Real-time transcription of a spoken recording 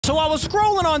So I was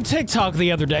scrolling on TikTok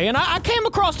the other day, and I came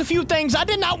across a few things I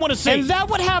did not want to see. And that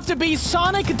would have to be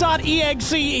Sonic.EXE.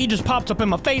 He just popped up in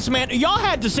my face, man. Y'all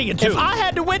had to see it, too. If I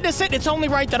had to witness it, it's only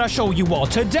right that I show you all.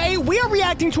 Today, we are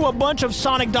reacting to a bunch of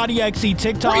Sonic.EXE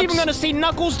TikToks. We're even gonna see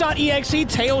Knuckles.EXE,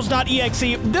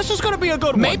 Tails.EXE. This is gonna be a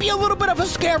good one. Maybe a little bit of a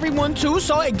scary one, too,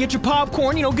 so get your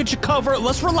popcorn, you know, get your cover.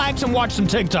 Let's relax and watch some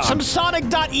TikToks. Some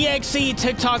Sonic.EXE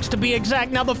TikToks, to be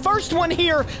exact. Now, the first one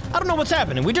here, I don't know what's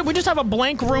happening. We just have a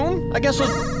blank room? I guess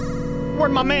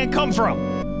where'd my man come from?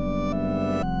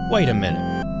 Wait a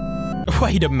minute.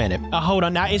 Wait a minute. Hold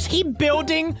on now. Is he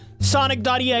building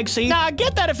Sonic.EXE? Now, I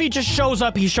get that if he just shows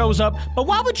up, he shows up. But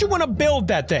why would you want to build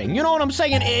that thing? You know what I'm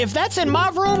saying? If that's in my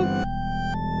room,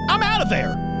 I'm out of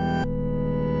there.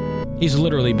 He's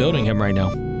literally building him right now.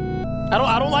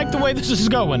 I don't like the way this is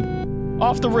going.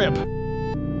 Off the rip.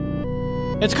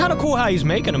 It's kind of cool how he's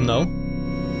making him, though.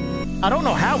 I don't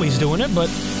know how he's doing it, but...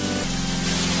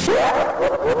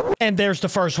 And there's the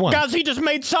first one. Guys, he just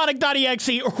made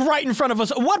Sonic.EXE right in front of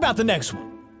us. What about the next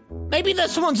one? Maybe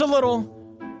this one's a little...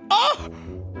 Oh!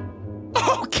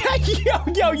 Okay,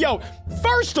 yo.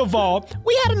 First of all,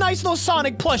 we had a nice little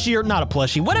Sonic plushie, or not a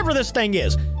plushie, whatever this thing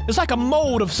is. It's like a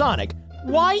mold of Sonic.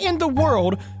 Why in the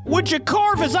world would you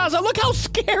carve his eyes out? Look how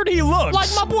scared he looks. Like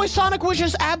my boy Sonic was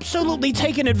just absolutely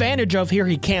taken advantage of here.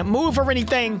 He can't move or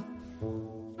anything.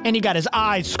 And he got his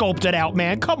eyes sculpted out,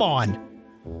 man. Come on.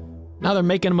 Now they're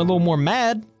making him a little more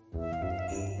mad.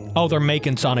 Oh, they're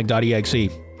making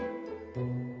Sonic.EXE.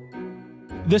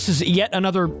 This is yet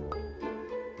another...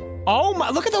 Oh my,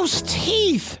 look at those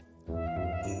teeth.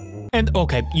 And,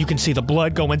 okay, you can see the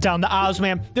blood going down the eyes,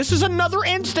 man. This is another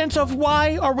instance of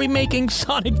why are we making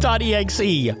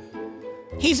Sonic.EXE.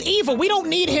 He's evil. We don't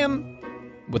need him.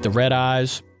 With the red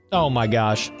eyes. Oh my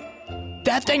gosh.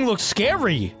 That thing looks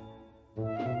scary.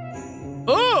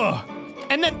 Ugh.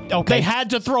 And then, okay, they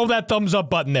had to throw that thumbs up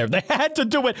button there. They had to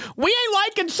do it. We ain't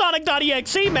liking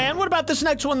Sonic.EXE, man. What about this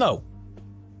next one, though?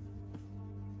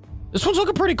 This one's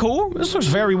looking pretty cool. This looks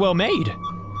very well made.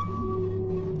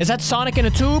 Is that Sonic in a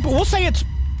tube? We'll say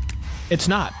it's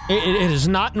not. It is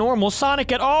not normal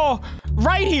Sonic at all.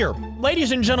 Right here,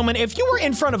 ladies and gentlemen, if you were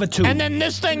in front of a tube and then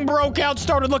this thing broke out,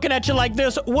 started looking at you like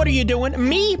this, what are you doing?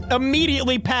 Me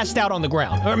immediately passed out on the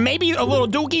ground. Or maybe a little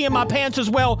dookie in my pants as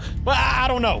well, but I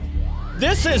don't know.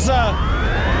 This is,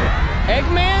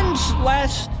 Eggman's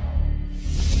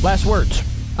last words.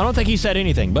 I don't think he said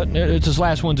anything, but it's his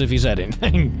last ones if he said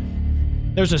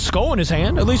anything. There's a skull in his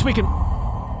hand. At least we can...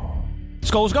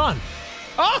 Skull's gone.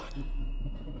 Ah!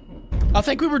 I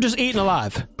think we were just eaten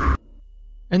alive.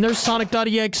 And there's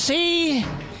Sonic.EXE.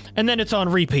 And then it's on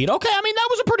repeat. Okay, I mean, that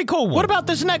was a pretty cool one. What about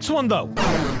this next one, though?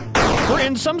 We're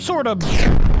in some sort of...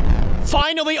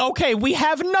 Finally, okay, we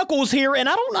have Knuckles here, and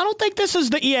I don't think this is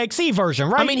the EXE version,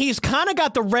 right? I mean, he's kind of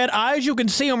got the red eyes. You can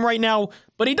see him right now,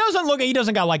 but he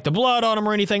doesn't got, like, the blood on him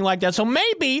or anything like that. So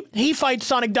maybe he fights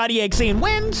Sonic.EXE and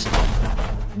wins.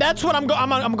 That's what I'm going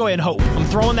to go ahead and hope. I'm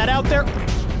throwing that out there.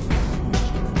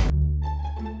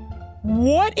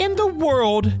 What in the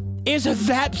world is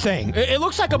that thing? It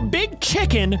looks like a big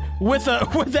chicken with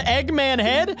the Eggman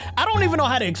head. I don't even know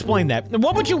how to explain that.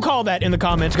 What would you call that in the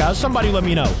comments, guys? Somebody let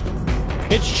me know.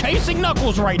 It's chasing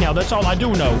Knuckles right now. That's all I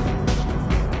do know.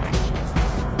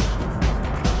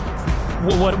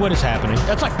 What is happening?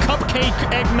 That's like Cupcake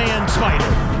Eggman Spider.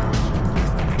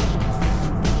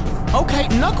 Okay,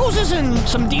 Knuckles is in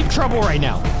some deep trouble right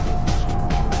now.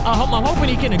 I'm hoping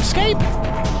he can escape.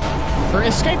 Or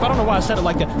escape, I don't know why I said it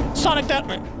like that.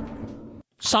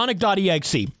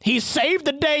 Sonic.EXE. He saved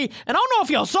the day, and I don't know if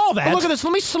y'all saw that. But look at this,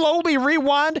 let me slowly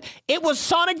rewind. It was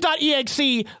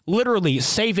Sonic.EXE literally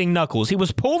saving Knuckles. He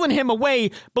was pulling him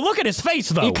away, but look at his face,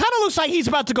 though. He kind of looks like he's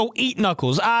about to go eat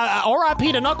Knuckles.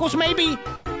 R.I.P. to Knuckles, maybe?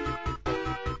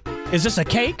 Is this a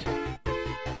cake?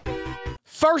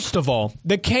 First of all,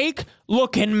 the cake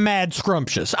looking mad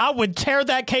scrumptious. I would tear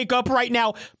that cake up right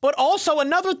now. But also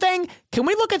another thing, can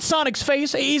we look at Sonic's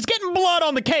face? He's getting blood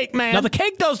on the cake, man. Now the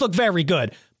cake does look very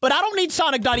good, but I don't need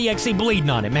Sonic.EXE bleeding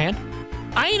on it, man.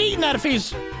 I ain't eating that if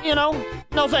he's, you know,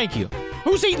 no thank you.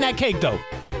 Who's eating that cake, though?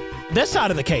 This side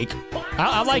of the cake.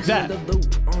 I like that.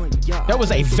 That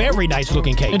was a very nice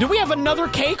looking cake. And do we have another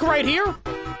cake right here?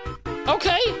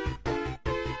 Okay.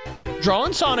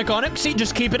 Drawing Sonic on it. See,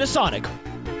 just keep it as Sonic.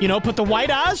 You know, put the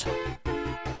white eyes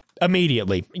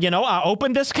immediately. You know, I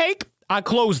opened this cake, I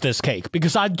closed this cake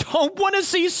because I don't want to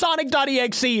see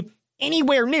Sonic.EXE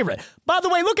anywhere near it. By the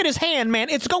way, look at his hand, man.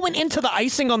 It's going into the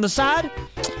icing on the side.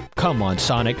 Come on,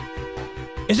 Sonic.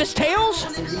 Is this Tails?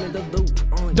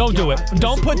 Don't do it.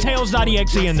 Don't put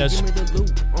Tails.EXE in this.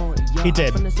 He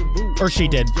did. Or she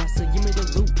did.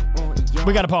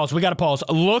 We gotta pause. We gotta pause.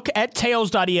 Look at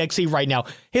Tails.exe right now.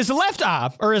 His left eye,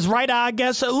 or his right eye, I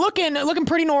guess, looking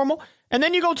pretty normal. And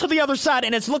then you go to the other side,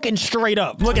 and it's looking straight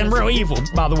up. Looking real evil,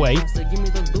 by the way.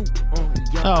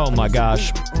 Oh, my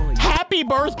gosh. Happy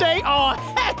birthday? Oh,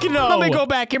 heck no. Let me go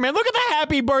back here, man. Look at the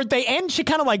happy birthday. And she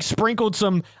kind of, like, sprinkled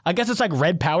some, I guess it's like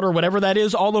red powder, whatever that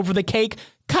is, all over the cake.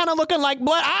 Kind of looking like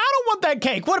blood. I don't want that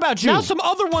cake. What about you? Now, some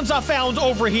other ones I found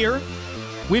over here.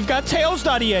 We've got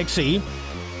Tails.exe.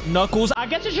 Knuckles. I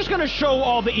guess it's just gonna show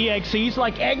all the EXEs,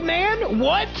 like Eggman?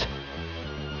 What?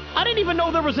 I didn't even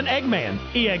know there was an Eggman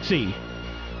EXE.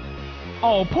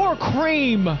 Oh, poor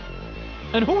Cream.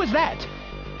 And who is that?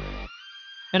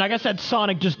 And I guess that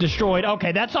Sonic just destroyed.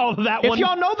 Okay, that's all of that one. If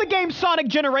y'all know the game Sonic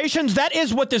Generations, that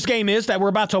is what this game is that we're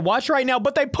about to watch right now,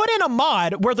 but they put in a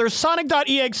mod where there's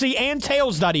Sonic.exe and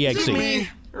Tails.exe. Is it me?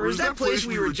 Or is that place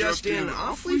we were just in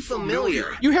awfully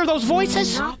familiar? You hear those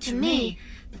voices? Not to me.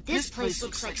 But this place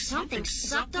looks like something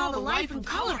sucked all the life and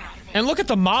color out of it. And look at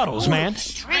the models, man.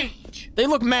 Strange. They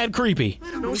look mad creepy.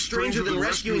 No stranger than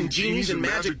rescuing genies in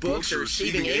magic books or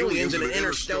saving aliens in an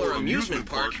interstellar amusement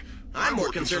park. I'm more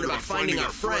concerned about finding our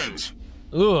friends.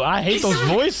 Ooh, I hate those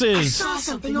voices. I saw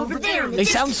something over there in the They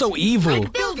sound so evil.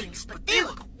 like buildings, but they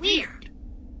look weird.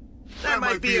 That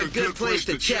might be a good place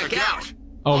to check out.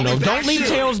 Oh no, don't leave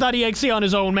Tails.exe on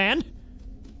his own, man.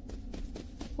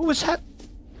 Who was that?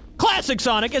 Classic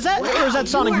Sonic, is that, or is that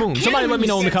Sonic Boom? Somebody let me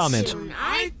know in the comments.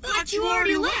 I thought you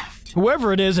already left.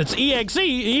 Whoever it is, it's EXE,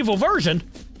 evil version.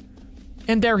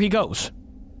 And there he goes.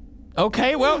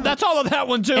 Okay, well, that's all of that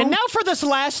one, too. And now for this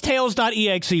last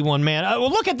Tails.exe one, man. Well,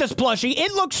 look at this plushie.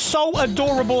 It looks so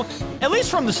adorable, at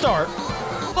least from the start.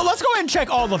 But let's go ahead and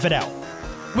check all of it out.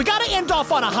 We gotta end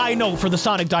off on a high note for the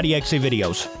Sonic.exe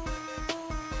videos.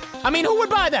 I mean, who would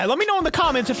buy that? Let me know in the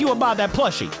comments if you would buy that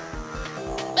plushie.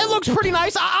 It looks pretty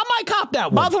nice. I might cop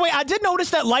that one. By the way, I did notice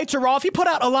that lights are off. He put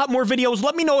out a lot more videos.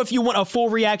 Let me know if you want a full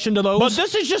reaction to those. But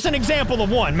this is just an example of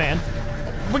one, man.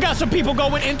 We got some people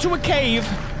going into a cave,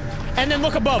 and then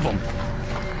look above them.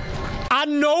 I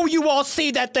know you all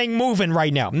see that thing moving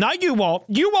right now. Not you all.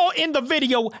 You all in the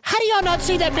video. How do y'all not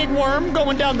see that big worm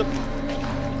going down the...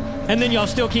 And then y'all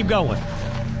still keep going.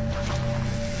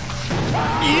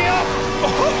 Yep.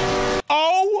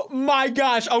 Oh my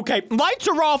gosh. Okay, lights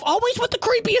are off. Always with the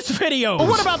creepiest videos. But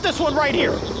what about this one right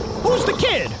here? Who's the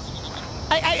kid?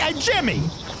 Hey, Jimmy.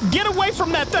 Get away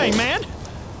from that thing, man.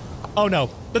 Oh no,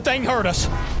 the thing hurt us.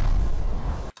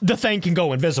 The thing can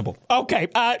go invisible. Okay,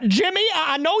 Jimmy,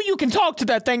 I know you can talk to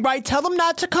that thing, right? Tell him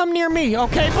not to come near me,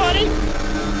 okay, buddy?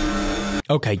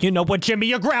 Okay, you know what, Jimmy?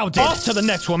 You're grounded. Off to the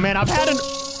next one, man. I've had an...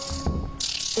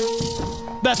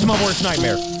 That's my worst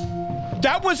nightmare.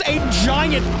 That was a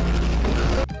giant...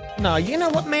 No, you know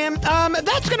what, man?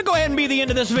 That's gonna go ahead and be the end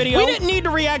of this video. We didn't need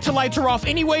to react to Lights Are Off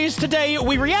anyways today.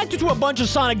 We reacted to a bunch of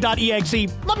Sonic.exe.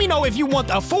 Let me know if you want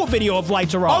a full video of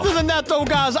Lights Are Off. Other than that, though,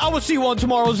 guys, I will see you on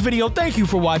tomorrow's video. Thank you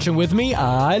for watching with me.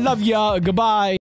 I love ya. Goodbye.